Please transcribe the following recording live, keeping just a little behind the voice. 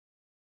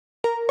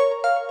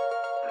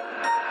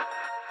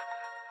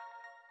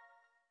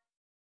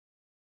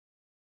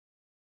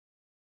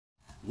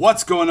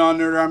What's going on,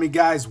 Nerd Army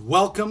guys?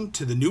 Welcome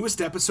to the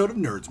newest episode of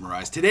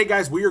Nerdsmerized. Today,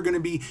 guys, we are going to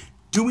be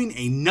doing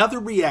another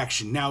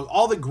reaction. Now,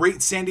 all the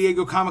great San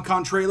Diego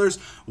Comic-Con trailers,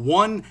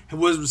 one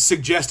was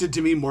suggested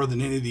to me more than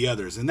any of the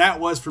others, and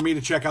that was for me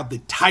to check out the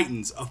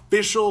Titans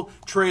official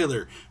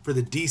trailer for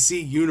the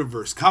DC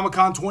Universe.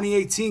 Comic-Con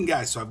 2018,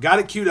 guys, so I've got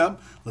it queued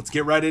up. Let's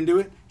get right into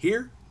it.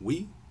 Here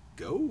we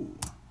go.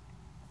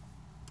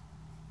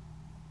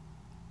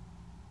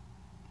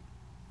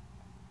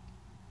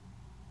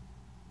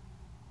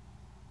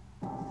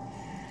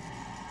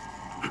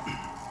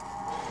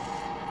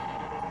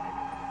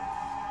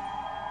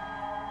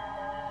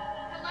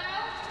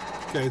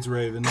 Okay, it's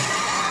Raven.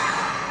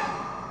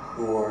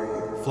 Who are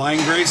you? Flying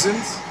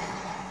Graysons?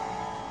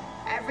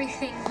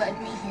 Everything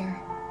led me here.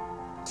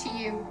 To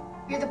you.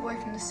 You're the boy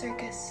from the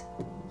circus.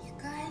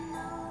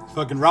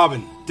 Fucking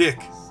Robin.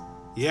 Dick.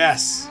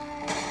 Yes.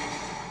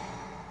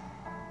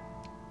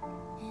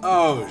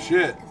 Oh,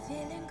 shit.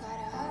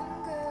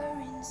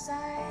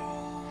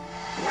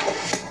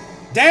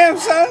 Damn,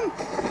 son!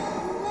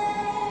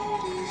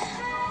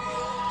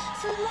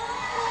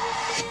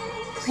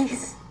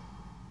 Please.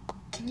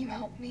 Can you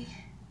help me?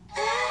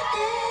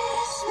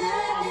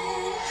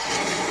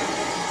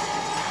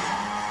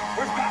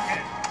 Where's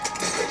Batman?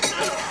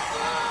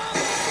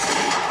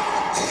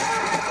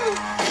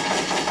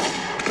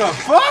 The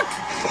fuck?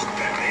 Fuck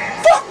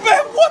Batman. Fuck,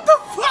 man! What the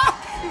fuck?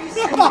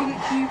 There's something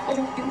evil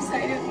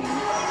inside of me.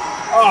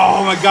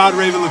 Oh my god,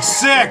 Raven looks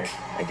sick!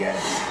 I get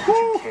it. But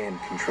you can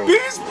control it.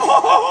 Beast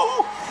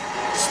Ball!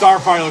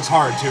 Starfire looks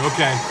hard too,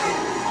 okay.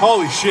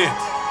 Holy shit.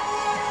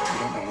 You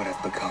don't know what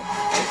I've become.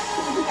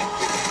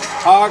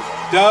 Hawk,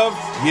 Dove,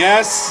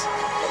 yes.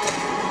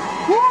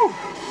 Woo!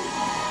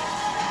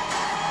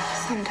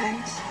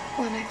 Sometimes,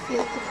 when I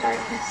feel the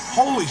darkness.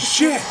 Holy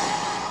shit!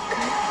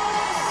 Good.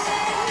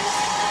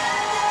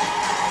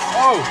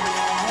 Oh,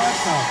 what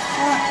the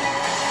fuck?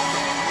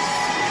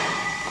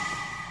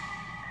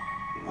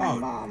 My Oh,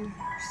 mom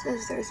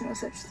says there's no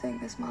such thing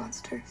as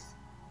monsters.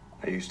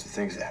 I used to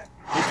think that.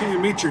 wait till you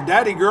meet your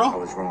daddy, I girl.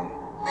 was wrong.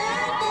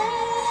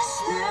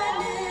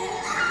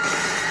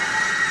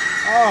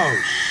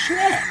 Oh,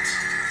 shit.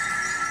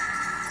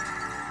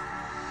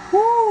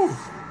 Woo.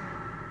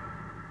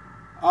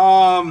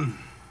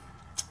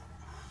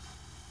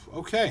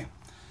 Okay.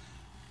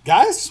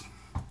 Guys,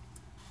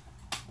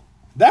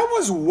 that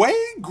was way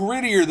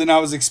grittier than I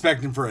was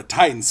expecting for a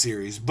Titan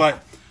series,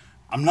 but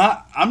I'm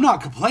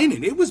not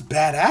complaining. It was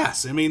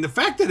badass. I mean, the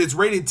fact that it's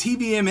rated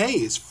TVMA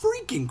is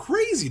freaking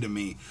crazy to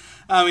me.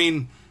 I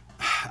mean,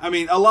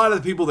 a lot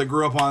of the people that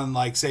grew up on,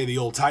 like, say, the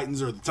old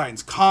Titans or the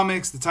Titans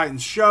comics, the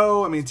Titans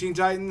show, I mean, Teen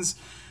Titans,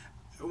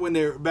 when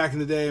they're back in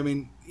the day, I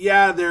mean,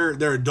 yeah,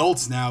 they're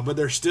adults now, but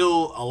there's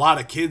still a lot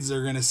of kids that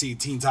are going to see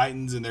Teen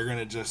Titans and they're going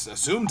to just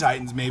assume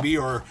Titans maybe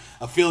or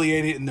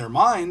affiliate it in their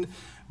mind.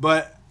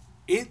 But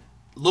it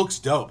looks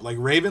dope. Like,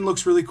 Raven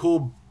looks really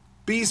cool.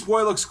 Beast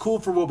Boy looks cool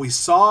for what we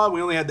saw.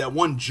 We only had that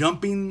one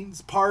jumping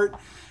part,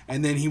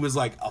 and then he was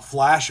like a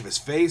flash of his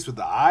face with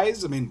the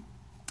eyes. I mean,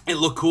 it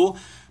looked cool.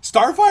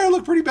 Starfire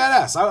looked pretty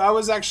badass. I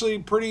was actually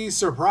pretty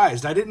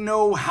surprised. I didn't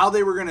know how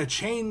they were going to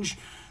change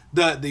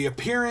the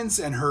appearance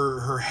and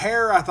her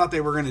hair. I thought they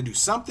were going to do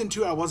something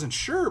to it. I wasn't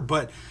sure,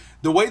 but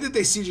the way that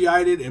they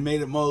CGI'd it and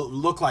made it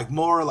look like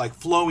more like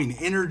flowing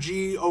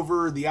energy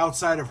over the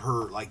outside of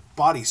her like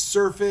body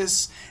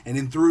surface and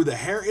in through the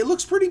hair, it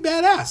looks pretty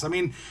badass. I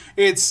mean,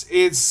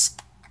 it's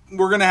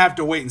we're going to have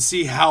to wait and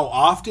see how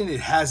often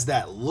it has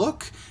that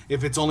look.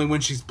 If it's only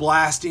when she's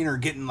blasting or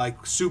getting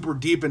like super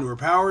deep into her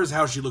powers,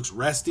 how she looks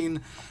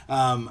resting,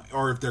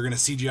 or if they're going to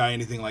CGI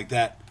anything like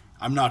that.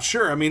 I'm not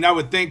sure. I mean, I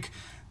would think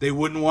they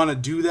wouldn't want to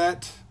do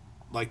that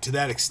like to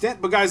that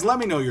extent. But guys, let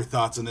me know your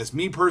thoughts on this.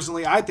 Me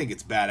personally, I think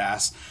it's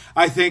badass.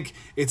 I think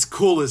it's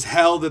cool as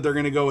hell that they're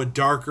going to go a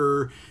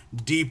darker,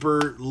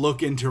 deeper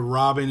look into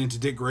Robin, into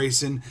Dick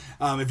Grayson.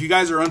 If you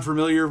guys are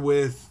unfamiliar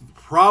with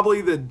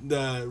probably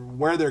the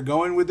where they're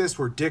going with this,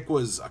 where Dick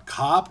was a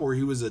cop, where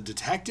he was a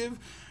detective,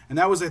 and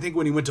that was, I think,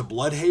 when he went to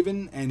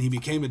Bloodhaven and he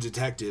became a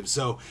detective.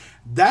 So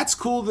that's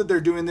cool that they're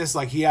doing this.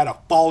 Like, he had a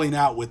falling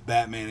out with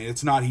Batman. And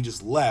it's not he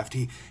just left.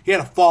 He had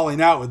a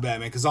falling out with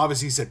Batman because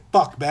obviously he said,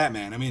 fuck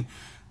Batman. I mean,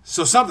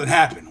 so something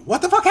happened.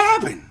 What the fuck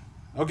happened?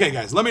 Okay,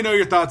 guys, let me know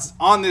your thoughts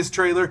on this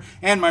trailer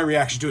and my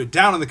reaction to it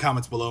down in the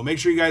comments below. Make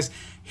sure you guys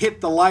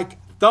hit the like,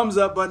 thumbs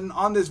up button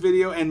on this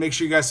video, and make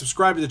sure you guys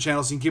subscribe to the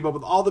channel so you can keep up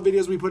with all the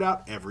videos we put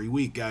out every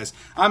week, guys.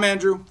 I'm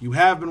Andrew. You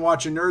have been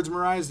watching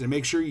Nerdsmerized, and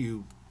make sure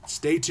you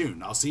stay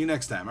tuned. I'll see you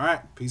next time. All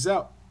right, peace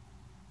out.